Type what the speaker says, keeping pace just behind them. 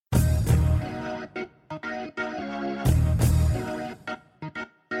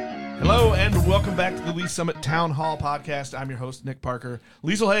Hello and welcome back to the Lee Summit Town Hall Podcast. I'm your host, Nick Parker.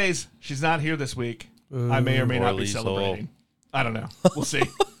 Liesl Hayes, she's not here this week. I may or may not be celebrating. I don't know. We'll see.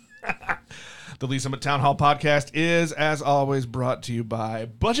 The Lee Summit Town Hall Podcast is, as always, brought to you by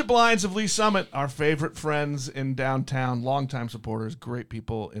Budget Blinds of Lee Summit, our favorite friends in downtown, longtime supporters, great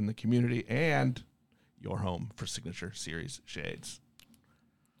people in the community, and your home for Signature Series shades.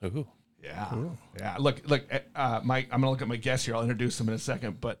 Ooh. Yeah. Ooh. Yeah. Look, Mike, I'm going to look at my guests here. I'll introduce them in a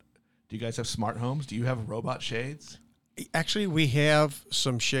second, but do you guys have smart homes? Do you have robot shades? Actually, we have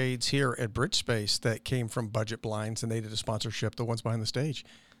some shades here at Brich Space that came from Budget Blinds, and they did a sponsorship, the ones behind the stage.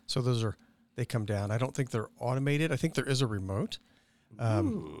 So they come down. I don't think they're automated. I think there is a remote. But,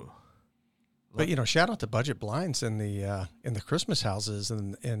 shout out to Budget Blinds in the Christmas houses,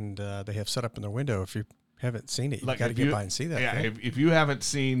 and they have set up in their window. If you haven't seen it, you got to get by and see that. Yeah, if you haven't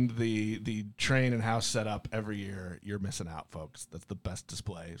seen the train and house setup every year, you're missing out, folks. That's the best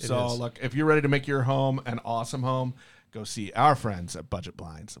display. Look, if you're ready to make your home an awesome home, go see our friends at Budget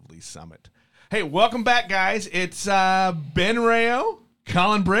Blinds of Lee Summit. Hey, welcome back, guys. It's Ben Rayo,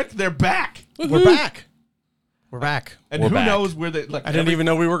 Collin, Brich. They're back. Woo-hoo. We're back. We're back. And who knows where they... I didn't even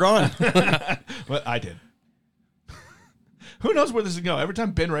know we were gone. Well, I did. Who knows where this is going? Every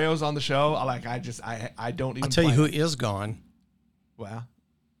time Ben Rayo's on the show, I don't even... I'll tell you who is gone. Well,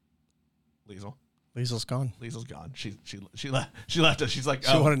 Liesl. Liesl's gone. Liesl's gone. She left us. She's like,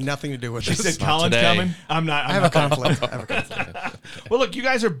 she wanted nothing to do with it. She this. said, Collin's coming. I have a conflict. Well, look, you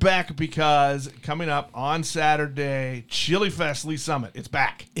guys are back because coming up on Saturday, Chillifest Lee Summit. It's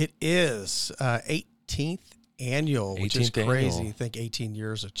back. It is 18th annual, which is crazy. I think 18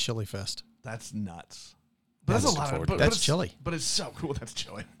 years of Chillifest. That's nuts. But that's a lot of... That's chilly. But it's so cool. That's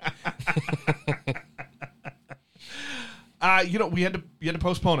chilly. We had to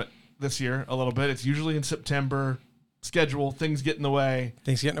postpone it this year a little bit. It's usually in September. Schedule, things get in the way.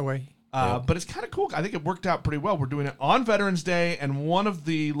 But it's kind of cool. I think it worked out pretty well. We're doing it on Veterans Day, and one of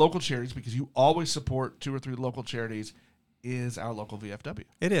the local charities, because you always support 2 or 3 local charities, is our local VFW.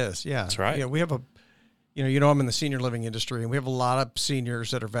 It is, yeah. That's right. Yeah, we have I'm in the senior living industry, and we have a lot of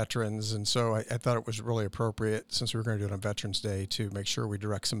seniors that are veterans, and so I thought it was really appropriate, since we were going to do it on Veterans Day, to make sure we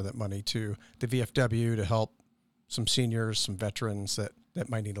direct some of that money to the VFW to help some seniors, some veterans that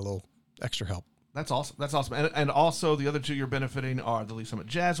might need a little extra help. That's awesome. That's awesome. And also the other 2 you're benefiting are the Summit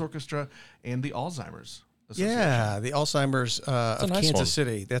Jazz Orchestra and the Alzheimer's Association. Yeah, the Alzheimer's of Kansas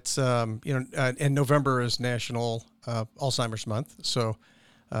City. That's and November is National Alzheimer's Month, so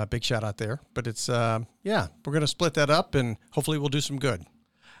big shout out there. But it's we're going to split that up, and hopefully we'll do some good.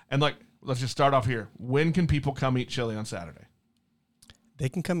 And let's just start off here. When can people come eat chili on Saturday? They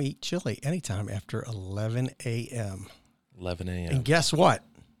can come eat chili anytime after 11 a.m. 11 a.m. And guess what?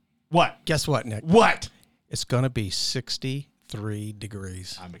 What? Guess what, Nick? What? It's going to be 63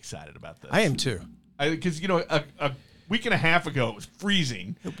 degrees. I'm excited about this. I am too. Because a week and a half ago it was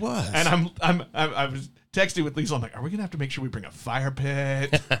freezing. It was. And I was texting with Lisa. I'm like, are we gonna have to make sure we bring a fire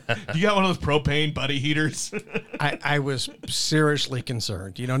pit? Do you got one of those propane buddy heaters? I was seriously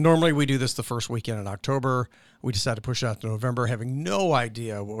concerned. Normally we do this the first weekend in October. We decided to push it out to November, having no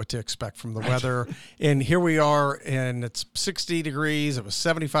idea what to expect from the weather. And here we are, and it's 60 degrees. It was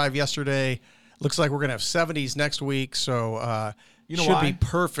 75 yesterday. Looks like we're going to have 70s next week. So should be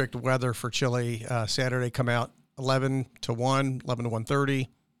perfect weather for chili. Saturday, come out 11 to 1, 11 to 1:30.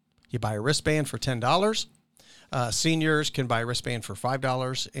 You buy a wristband for $10. Seniors can buy a wristband for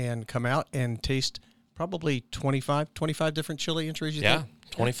 $5 and come out and taste probably 25 different chili entries. You think?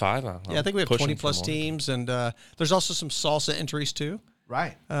 25. I think we have 20-plus teams, and there's also some salsa entries, too.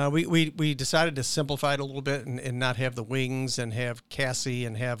 Right. We decided to simplify it a little bit and not have the wings and have Cassie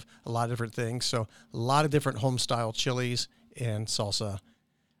and have a lot of different things. So a lot of different home-style chilies and salsa.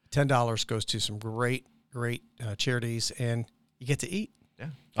 $10 goes to some great charities, and you get to eat. Yeah.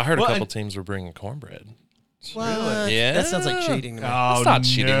 I heard a couple teams were bringing cornbread. What? Yeah. That sounds like cheating to me. Oh, it's not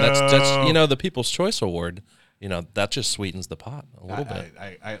cheating. That's the People's Choice Award. That just sweetens the pot a little bit.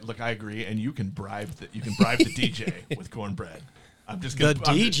 I agree, and you can bribe the DJ with cornbread. I'm just gonna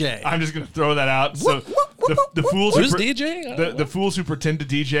throw that out. So the fools who's DJ? The fools who pretend to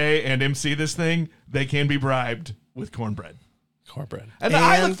DJ and MC this thing, they can be bribed with cornbred. And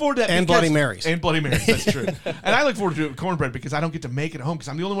I look forward to that. And Bloody Marys. And Bloody Marys, that's true. And I look forward to it with cornbread because I don't get to make it at home because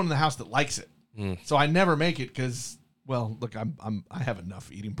I'm the only one in the house that likes it. So I never make it because, well, look, I have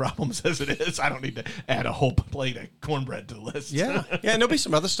enough eating problems as it is. I don't need to add a whole plate of cornbread to the list. Yeah. And there'll be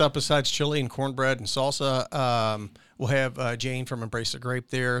some other stuff besides chili and cornbread and salsa. We'll have Jane from Embrace the Grape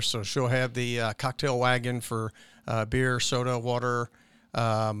there. So she'll have the cocktail wagon for beer, soda, water,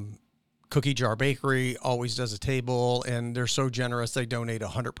 Cookie Jar Bakery always does a table, and they're so generous they donate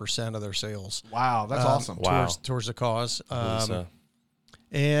 100% of their sales. Wow, that's awesome. Towards the cause.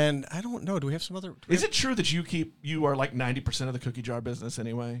 And I don't know. Do we have some other? Is it true that you are like 90% of the cookie jar business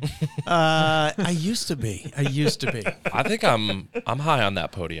anyway? I used to be. I think I'm high on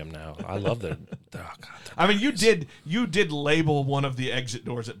that podium now. I love the. Oh God. I mean, you did label one of the exit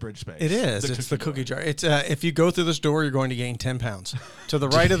doors at Brich Space. It is. It's the cookie jar. It's if you go through this door, you're going to gain 10 pounds. To the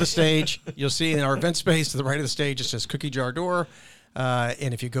right of the stage, you'll see in our event space. To the right of the stage, it says cookie jar door.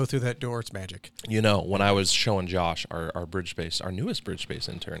 And if you go through that door, it's magic. You know, when I was showing Josh, our Brich Space, our newest Brich Space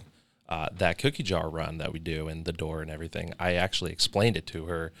intern, that cookie jar run that we do and the door and everything, I actually explained it to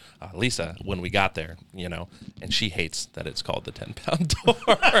her, Lisa, when we got there, you know, and she hates that it's called the 10-pound door.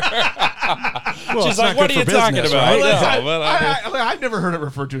 Well, she's like, what are you talking about? Right? I've never heard it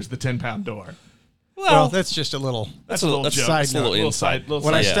referred to as the 10-pound door. Well, that's just a little. That's a little joke. Side note. A little inside.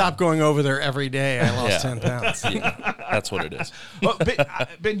 When I stopped going over there every day, I lost 10 pounds. Yeah, that's what it is. Well,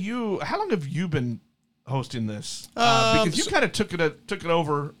 Ben, how long have you been hosting this? Because you kind of took it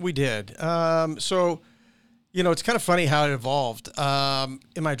over. We did. So, you know, it's kind of funny how it evolved.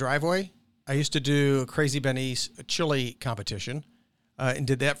 In my driveway, I used to do a Crazy Benny's chili competition, and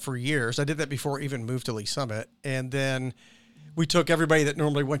did that for years. I did that before I even moved to Lee Summit, and then we took everybody that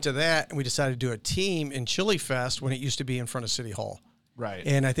normally went to that, and we decided to do a team in Chillifest when it used to be in front of City Hall. Right.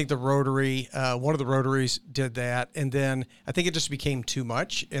 And I think the Rotary, one of the Rotaries did that. And then I think it just became too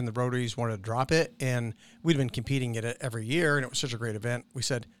much, and the Rotaries wanted to drop it. And we'd been competing at it every year, and it was such a great event. We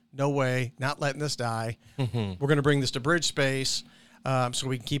said, no way, not letting this die. We're going to bring this to Brich Space so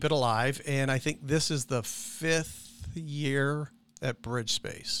we can keep it alive. And I think this is the 5th year at Brich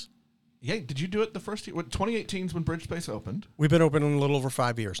Space. Yeah, did you do it the first year? 2018 is when Brich Space opened. We've been open a little over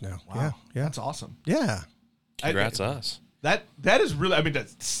 5 years now. Wow. Yeah. That's awesome. Yeah. Congrats us. That is really, I mean,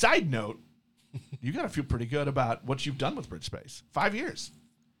 side note, you got to feel pretty good about what you've done with Brich Space. 5 years.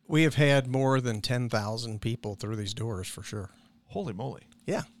 We have had more than 10,000 people through these doors for sure. Holy moly.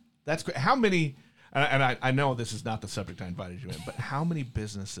 Yeah. That's great. How many, and I know this is not the subject I invited you in, but how many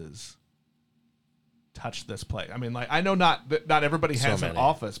businesses touch this place? I mean, like, I know not everybody has an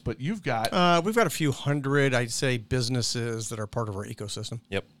office, but you've got we've got a few hundred, I'd say, businesses that are part of our ecosystem.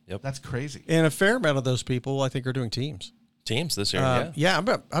 Yep. That's crazy. And a fair amount of those people, I think, are doing teams. Teams this year, yeah.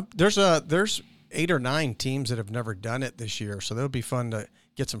 There's 8 or 9 teams that have never done it this year, so that'll be fun to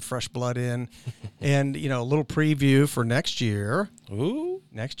get some fresh blood in. And you know, a little preview for next year. Ooh,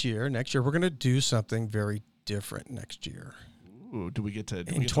 next year, we're going to do something very different next year. Ooh, do we get to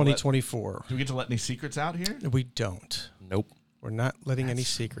in 2024? Do we get to let any secrets out here? We don't. Nope. We're not letting any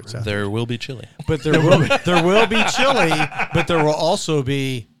secrets out. There will be chili, but there will be chili, but there will also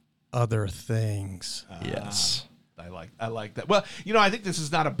be other things. Yes. I like that. Well, you know, I think this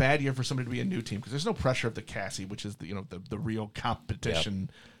is not a bad year for somebody to be a new team because there's no pressure of the Cassie, which is the real competition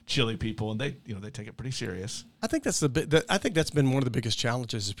chili people, and they take it pretty serious. I think that's I think that's been one of the biggest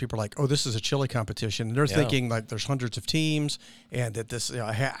challenges is people are like, oh, this is a chili competition, and they're thinking like there's hundreds of teams, and that this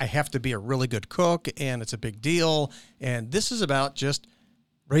I have to be a really good cook, and it's a big deal, and this is about just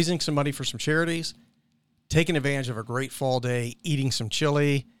raising some money for some charities, taking advantage of a great fall day, eating some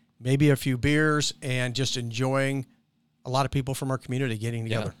chili, maybe a few beers, and just enjoying a lot of people from our community getting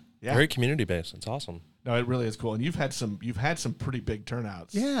together. Yeah. Very community based. It's awesome. No, it really is cool, and you've had some pretty big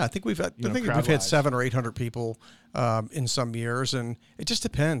turnouts. Yeah, I think we've had 700 or 800 people in some years, and it just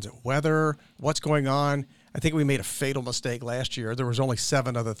depends weather, what's going on. I think we made a fatal mistake last year. There was only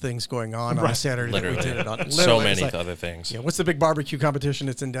 7 other things going on a Saturday that we did it on. So many other things. Yeah, what's the big barbecue competition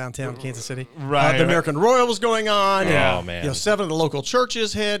that's in downtown Kansas City? Right. The American Royal was going on. Oh, and, man. 7 of the local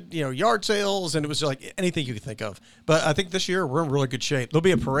churches had yard sales, and it was like anything you could think of. But I think this year we're in really good shape. There'll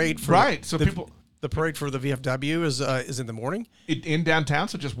be a parade for the parade for the VFW is in the morning in downtown.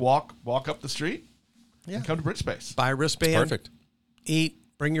 So just walk up the street and come to Brich Space. Buy a wristband. It's perfect. Eat.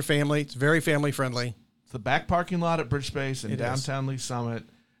 Bring your family. It's very family friendly. It's the back parking lot at Brich Space in downtown Lee Summit.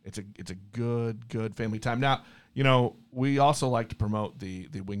 It's a good family time. Now, we also like to promote the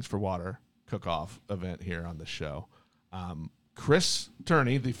Wings for Water cook-off event here on the show. Chris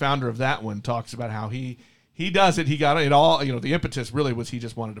Turney, the founder of that one, talks about how he does it. He got it all. The impetus really was he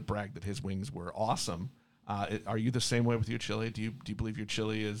just wanted to brag that his wings were awesome. Are you the same way with your chili? Do you believe your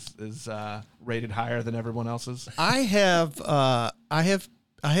chili is rated higher than everyone else's? I have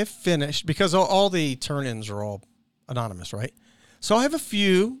finished because all the turn-ins are all anonymous, right? So I have a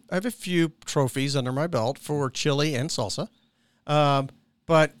few trophies under my belt for chili and salsa.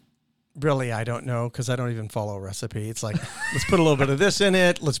 But Really, I don't know because I don't even follow a recipe. It's like, let's put a little bit of this in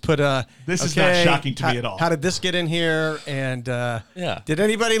it. Let's put a. This is not shocking to me at all. How did this get in here? And did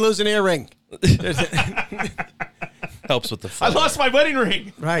anybody lose an earring? Helps with the fun. I lost my wedding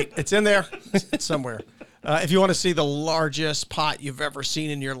ring. Right, it's in there. It's somewhere. If you want to see the largest pot you've ever seen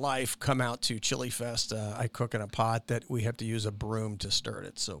in your life, come out to Chillifest. I cook in a pot that we have to use a broom to stir it.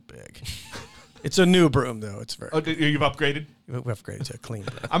 It's so big. It's a new broom, though. It's very. Oh, you've upgraded? We've upgraded to a clean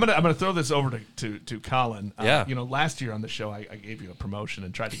broom. I'm gonna throw this over to Collin. Yeah. Last year on the show, I gave you a promotion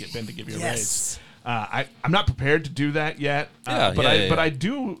and tried to get Ben to give you a raise. I'm not prepared to do that yet. But I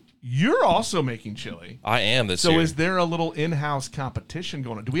do. You're also making chili. I am this year. So is there a little in-house competition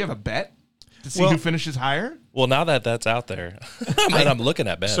going on? Do we have a bet to see who finishes higher? Well, now that that's out there, I'm looking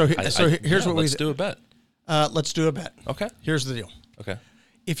at Ben. So here's what let's do a bet. Let's do a bet. Okay. Here's the deal. Okay.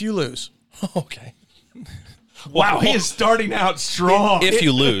 If you lose. Okay. Wow, he is starting out strong. If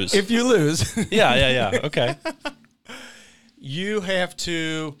you lose. If you lose. Yeah. Okay. You have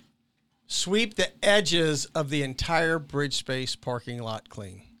to sweep the edges of the entire bridge space parking lot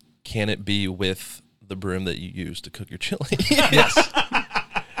clean. Can it be with the broom that you use to cook your chili? Yes.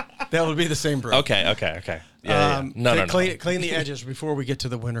 That would be the same broom. Okay. Yeah. No. Clean the edges before we get to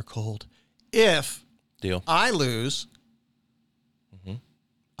the winter cold. If Deal. I lose,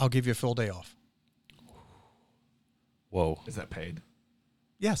 I'll give you a full day off. Whoa. Is that paid?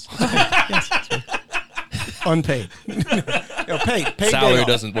 Yes. Yes. Unpaid. Paid Salary day off.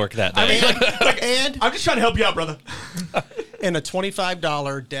 doesn't work that day. And I'm just trying to help you out, brother. and a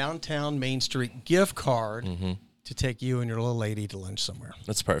 $25 downtown Main Street gift card to take you and your little lady to lunch somewhere.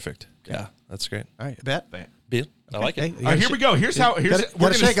 That's perfect. Yeah, that's great. All right, bet. Bill, I like it. All right, here we go. Here's how. We're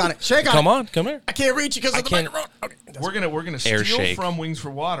gonna shake on it. Shake on Come it. on, come here. I can't reach you because of the microphone. Okay. We're gonna Air steal shake. from Wings for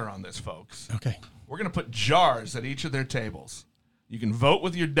Water on this, folks. Okay. We're gonna put jars at each of their tables. You can vote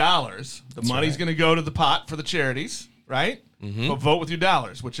with your dollars. The money's gonna go to the pot for the charities, right? But vote with your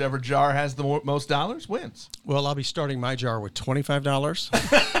dollars. Whichever jar has the most dollars wins. Well, I'll be starting my jar with $25.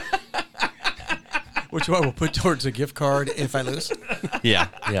 Which I will put towards a gift card if I lose. Yeah.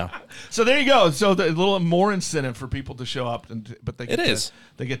 So there you go. So a little more incentive for people to show up, but they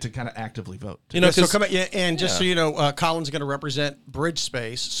get to kind of actively vote. So come and just so you know, Collin's going to represent Bridge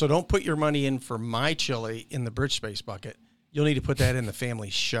Space. So don't put your money in for my chili in the Bridge Space bucket. You'll need to put that in the Family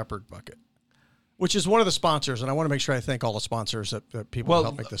Shepherd bucket, which is one of the sponsors. And I want to make sure I thank all the sponsors that people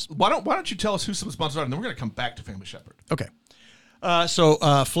help make this. Why don't you tell us who some sponsors are, and then we're going to come back to Family Shepherd. Okay. So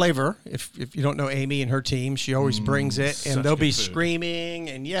Flavor, if you don't know Amy and her team, she always brings it, and they'll be screaming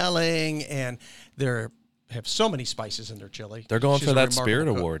and yelling, and they have so many spices in their chili. They're going for that Spirit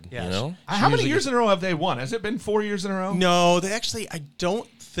Award, Yeah, you know? How many years in a row have they won? Has it been 4 years in a row? No, I don't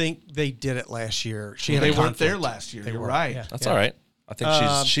think they did it last year. They weren't there last year. You're right. Yeah. That's all right. I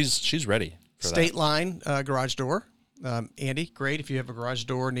think she's ready for State Line garage door. Andy, great if you have a garage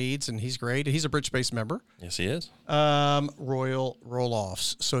door needs, and he's great. He's a Bridge Space member. Yes, he is. Royal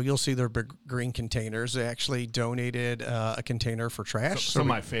Roll-Offs. So you'll see their big green containers. They actually donated a container for trash. Some of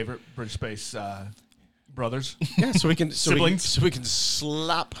my favorite Bridge Space brothers. Yeah, so we can siblings. So we can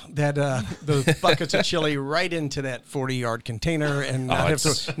slap that the buckets of chili right into that 40-yard container, and not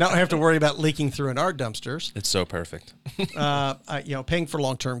have to worry about leaking through in our dumpsters. It's so perfect. Paying for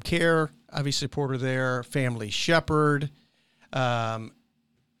long-term care. Obviously, supporter there. Family Shepherd.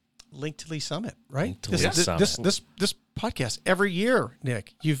 Link to Lee Summit, right? This podcast every year,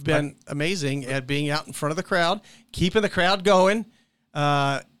 Nick. You've been amazing at being out in front of the crowd, keeping the crowd going,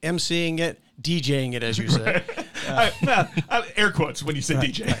 emceeing it, DJing it, as you say. Air quotes when you say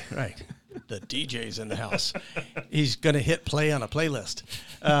DJ. Right. The DJ's in the house. He's going to hit play on a playlist.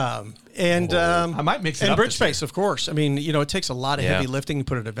 I might mix it and up. Bridge Space, of course. I mean, it takes a lot of heavy lifting to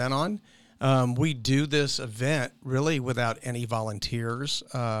put an event on. We do this event really without any volunteers.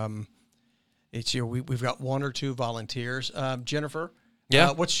 We've got one or two volunteers. Jennifer.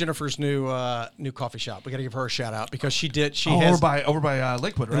 Yeah. What's Jennifer's new coffee shop? We got to give her a shout out because she has over by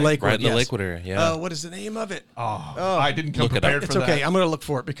Lakewood, right? Lakewood, right in the Lakewood area. Yeah. What is the name of it? I didn't come prepared for that. It's okay. I'm going to look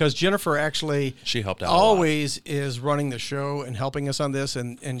for it because Jennifer actually she helped out always is running the show and helping us on this,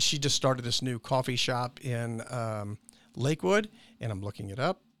 and she just started this new coffee shop in Lakewood, and I'm looking it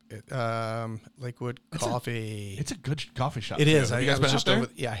up. Lakewood Coffee. It's a good coffee shop. It is. Have you guys been out there?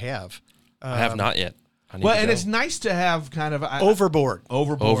 I have. I have not yet. It's nice to have kind of Overboard.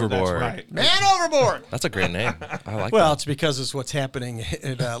 Overboard. That's right. Man Overboard. That's a great name. I like Well, that. it's because it's what's happening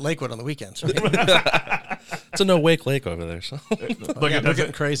at Lakewood on the weekends, right? It's a no-wake lake over there. So. Look, they're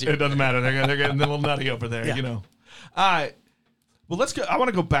getting crazy. It doesn't matter. They're getting a little nutty over there, Well, let's go. I want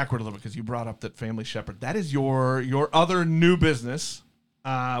to go backward a little bit because you brought up that Family Shepherd. That is your other new business.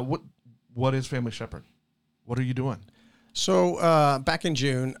 what is Family Shepherd? What are you doing? So back in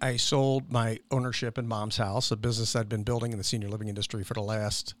June, I sold my ownership in Mom's House, a business I'd been building in the senior living industry for the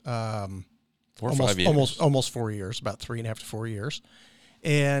last 4 or 5 years. Almost 4 years, about 3.5 to 4 years,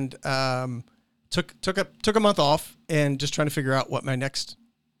 and took a month off and just trying to figure out what my next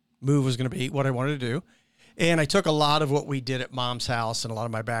move was going to be, what I wanted to do. And I took a lot of what we did at Mom's House and a lot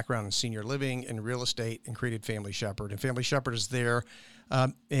of my background in senior living and real estate and created Family Shepherd. And Family Shepherd is there,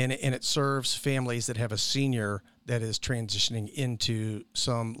 and it serves families that have a senior that is transitioning into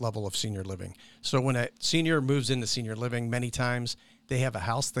some level of senior living. So when a senior moves into senior living, many times they have a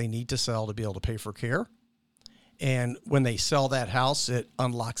house they need to sell to be able to pay for care. And when they sell that house, it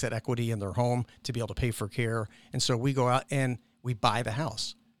unlocks that equity in their home to be able to pay for care. And so we go out and we buy the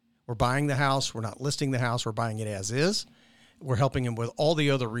house. We're buying the house. We're not listing the house. We're buying it as is. We're helping them with all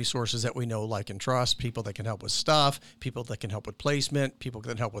the other resources that we know, like, and trust, people that can help with stuff, people that can help with placement, people that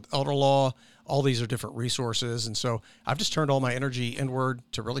can help with elder law. All these are different resources. And so I've just turned all my energy inward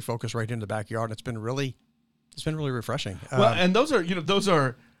to really focus right into the backyard. And it's been really refreshing. Well, and those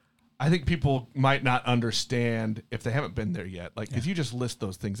are, I think people might not understand if they haven't been there yet. Like, if you just list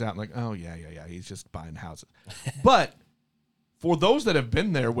those things out, like, oh, yeah, he's just buying houses. But for those that have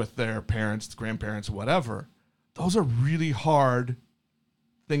been there with their parents, grandparents, whatever, those are really hard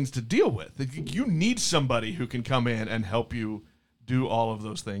things to deal with. You need somebody who can come in and help you do all of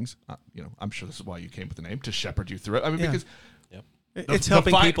those things. I'm sure this is why you came with the name, to shepherd you through it. I mean, because it's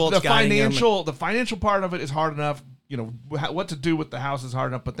helping people. The financial part of it is hard enough. What to do with the house is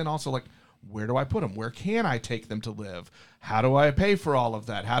hard enough. But then also, like, where do I put them? Where can I take them to live? How do I pay for all of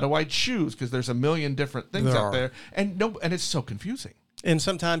that? How do I choose? Because there's a million different things out there, and it's so confusing. And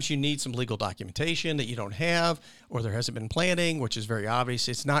sometimes you need some legal documentation that you don't have, or there hasn't been planning, which is very obvious.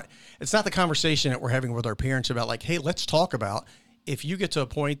 It's not the conversation that we're having with our parents about, like, hey, let's talk about if you get to a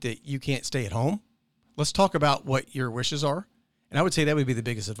point that you can't stay at home, let's talk about what your wishes are. And I would say that would be the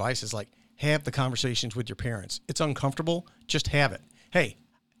biggest advice is, like, have the conversations with your parents. It's uncomfortable. Just have it. Hey,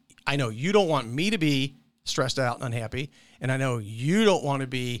 I know you don't want me to be stressed out and unhappy, and I know you don't want to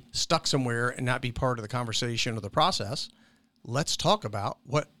be stuck somewhere and not be part of the conversation or the process. Let's talk about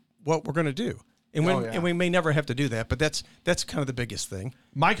what we're going to do. And we may never have to do that, but that's kind of the biggest thing.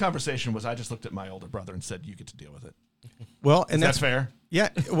 My conversation was, I just looked at my older brother and said, you get to deal with it. Well, and that's fair. Yeah.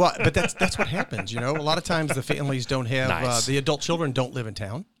 Well, but that's what happens. A lot of times the families don't have, the adult children don't live in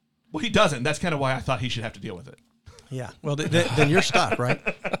town. Well, he doesn't. That's kind of why I thought he should have to deal with it. Yeah. Well, then you're stuck, right?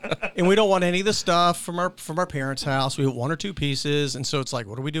 And we don't want any of the stuff from our parents' house. We want 1 or 2 pieces, and so it's like,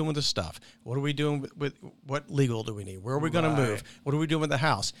 what are we doing with this stuff? What are we doing with what legal do we need? Where are we going to move? What are we doing with the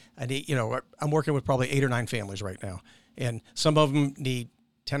house? I need, I'm working with probably 8 or 9 families right now, and some of them need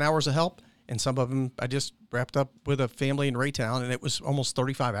 10 hours of help, and some of them I just wrapped up with a family in Raytown, and it was almost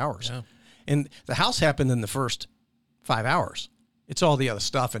 35 hours. Yeah. And the house happened in the first 5 hours. It's all the other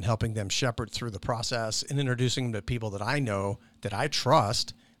stuff and helping them shepherd through the process and introducing them to people that I know, that I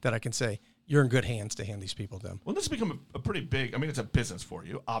trust, that I can say, you're in good hands to hand these people to them. Well, this has become a pretty big, it's a business for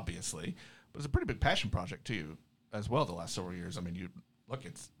you, obviously, but it's a pretty big passion project to you as well the last several years. I mean, the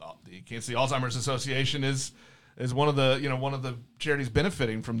Kansas City Alzheimer's Association is one of the charities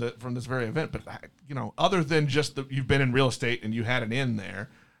benefiting from this very event. But, other than just you've been in real estate and you had an in there,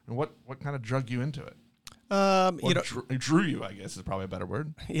 and what kind of drug you into it? Drew you, I guess is probably a better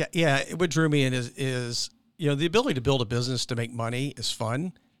word. Yeah. What drew me in is the ability to build a business to make money is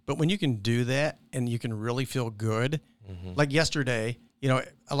fun, but when you can do that and you can really feel good, like yesterday,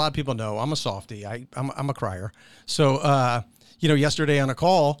 a lot of people know I'm a softie. I'm a crier. So, yesterday on a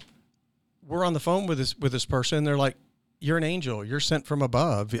call, we're on the phone with this person. They're like, "You're an angel. You're sent from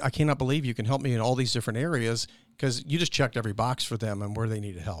above. I cannot believe you can help me in all these different areas because you just checked every box for them and where they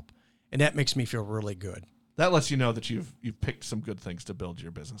needed help." And that makes me feel really good. That lets you know that you've picked some good things to build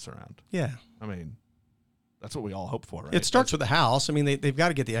your business around. Yeah. That's what we all hope for, right? It starts with the house. They've got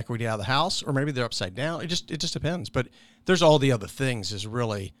to get the equity out of the house, or maybe they're upside down. It just depends. But there's all the other things is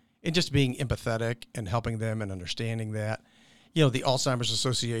really, and just being empathetic and helping them and understanding that. The Alzheimer's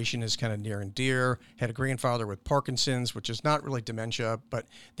Association is kind of near and dear. Had a grandfather with Parkinson's, which is not really dementia, but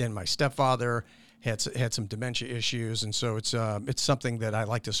then my stepfather had some dementia issues, and so it's something that I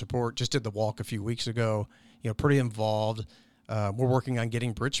like to support. Just did the walk a few weeks ago. Pretty involved. We're working on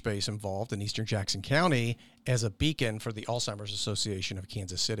getting Brich Space involved in Eastern Jackson County as a beacon for the Alzheimer's Association of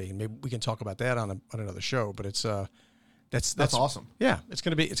Kansas City, and maybe we can talk about that on another show. But it's that's awesome. Yeah, it's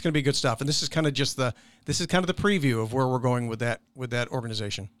gonna be good stuff. And this is kind of the preview of where we're going with that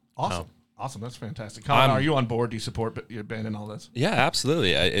organization. Awesome. Oh. Awesome. That's fantastic. Collin, are you on board? Do you support your band and all this? Yeah,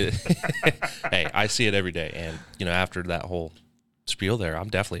 absolutely. Hey, I see it every day. And, after that whole spiel there. I'm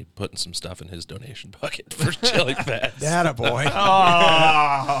definitely putting some stuff in his donation bucket for Chillifest. That a boy.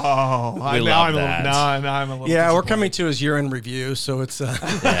 Oh, We love that. Now I'm a little Yeah, we're disappointed. coming to his year-end review, so it's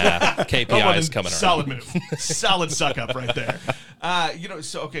Yeah, KPI is coming around. Solid move. Solid suck up right there.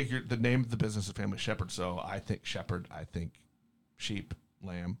 So okay, the name of the business is Family Shepherd. So I think shepherd. I think sheep,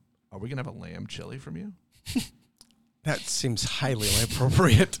 lamb. Are we gonna have a lamb chili from you? that seems highly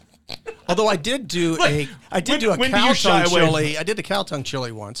inappropriate. Although I did do a when do cow you shy tongue away chili. I did a cow tongue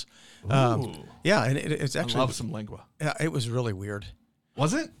chili once. Ooh. Yeah, and it's I actually love some lingua. yeah, it was really weird.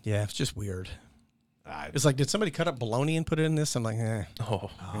 Was it? Yeah, it's just weird. It's like, did somebody cut up bologna and put it in this? I'm like, Oh.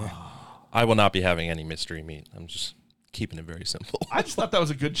 I will not be having any mystery meat. I'm just keeping it very simple. I just thought that was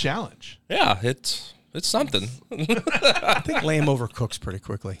a good challenge. Yeah, it's something. I think lamb overcooks pretty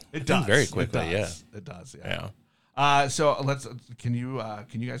quickly. It does very quickly, It does. Yeah. So let's. Can you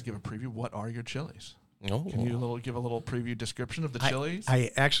guys give a preview? What are your chilies? Oh. Can you give a little preview description of the chilies? I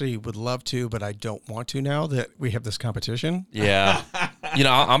actually would love to, but I don't want to now that we have this competition. Yeah.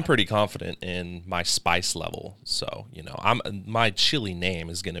 I'm pretty confident in my spice level. So, my chili name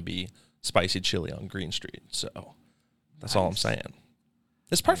is going to be Spicy Chili on Green Street. So that's all I'm saying.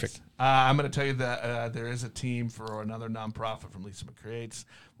 It's perfect. I'm going to tell you that there is a team for another nonprofit from Lisa McCreates.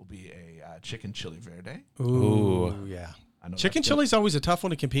 Will be a chicken chili verde. Ooh, yeah. I know Chicken chili's always a tough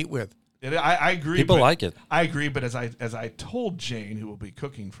one to compete with. I agree. People but like it. I agree, but as I told Jane, who will be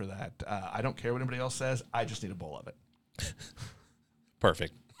cooking for that, I don't care what anybody else says. I just need a bowl of it.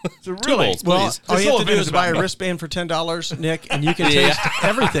 Perfect. So Two really, bowls, Well, please. all This you have whole to do event is is buy a about me. wristband for $10, Nick, and you can taste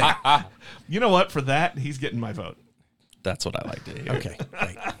everything. you know what? For that, he's getting my vote. That's what I like to hear. Okay,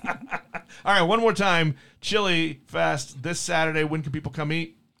 great. All right, one more time. Chili Fest this Saturday. When can people come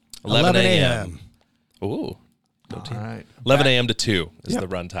eat? 11 a.m. Ooh. All right. 11 a.m. to 2 is Yep. the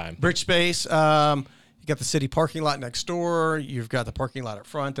run time. Brich space. You got the city parking lot next door. You've got the parking lot up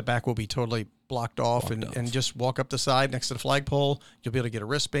front. The back will be totally blocked off, and just walk up the side next to the flagpole. You'll be able to get a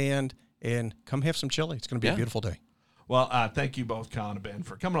wristband and come have some chili. It's going to be a beautiful day. Well, thank you both, Collin and Ben,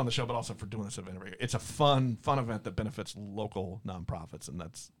 for coming on the show, but also for doing this event every year. It's a fun event that benefits local nonprofits, and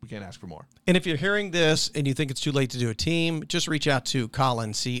we can't ask for more. And if you're hearing this and you think it's too late to do a team, just reach out to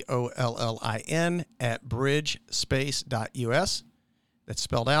Collin, Collin, at bridgespace.us. That's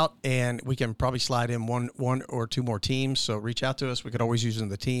spelled out, and we can probably slide in one or two more teams. So reach out to us. We could always use in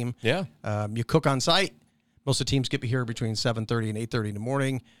the team. Yeah. You cook on site. Most of the teams get here between 7:30 and 8:30 in the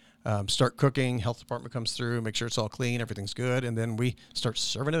morning. Start cooking. Health department comes through, make sure it's all clean, everything's good, and then we start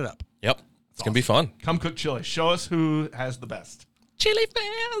serving it up. Yep. It's going to be fun. Come cook chili. Show us who has the best.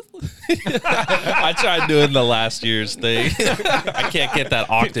 Chillifest. I tried doing the last year's thing. I can't get that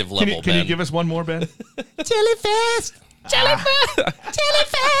octave level, Can you Ben. give us one more, Ben? Chillifest! Chillifest!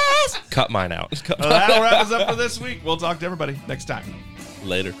 Chillifest! Cut mine out. Well, that'll wrap us up for this week. We'll talk to everybody next time.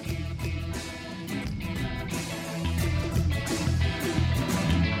 Later.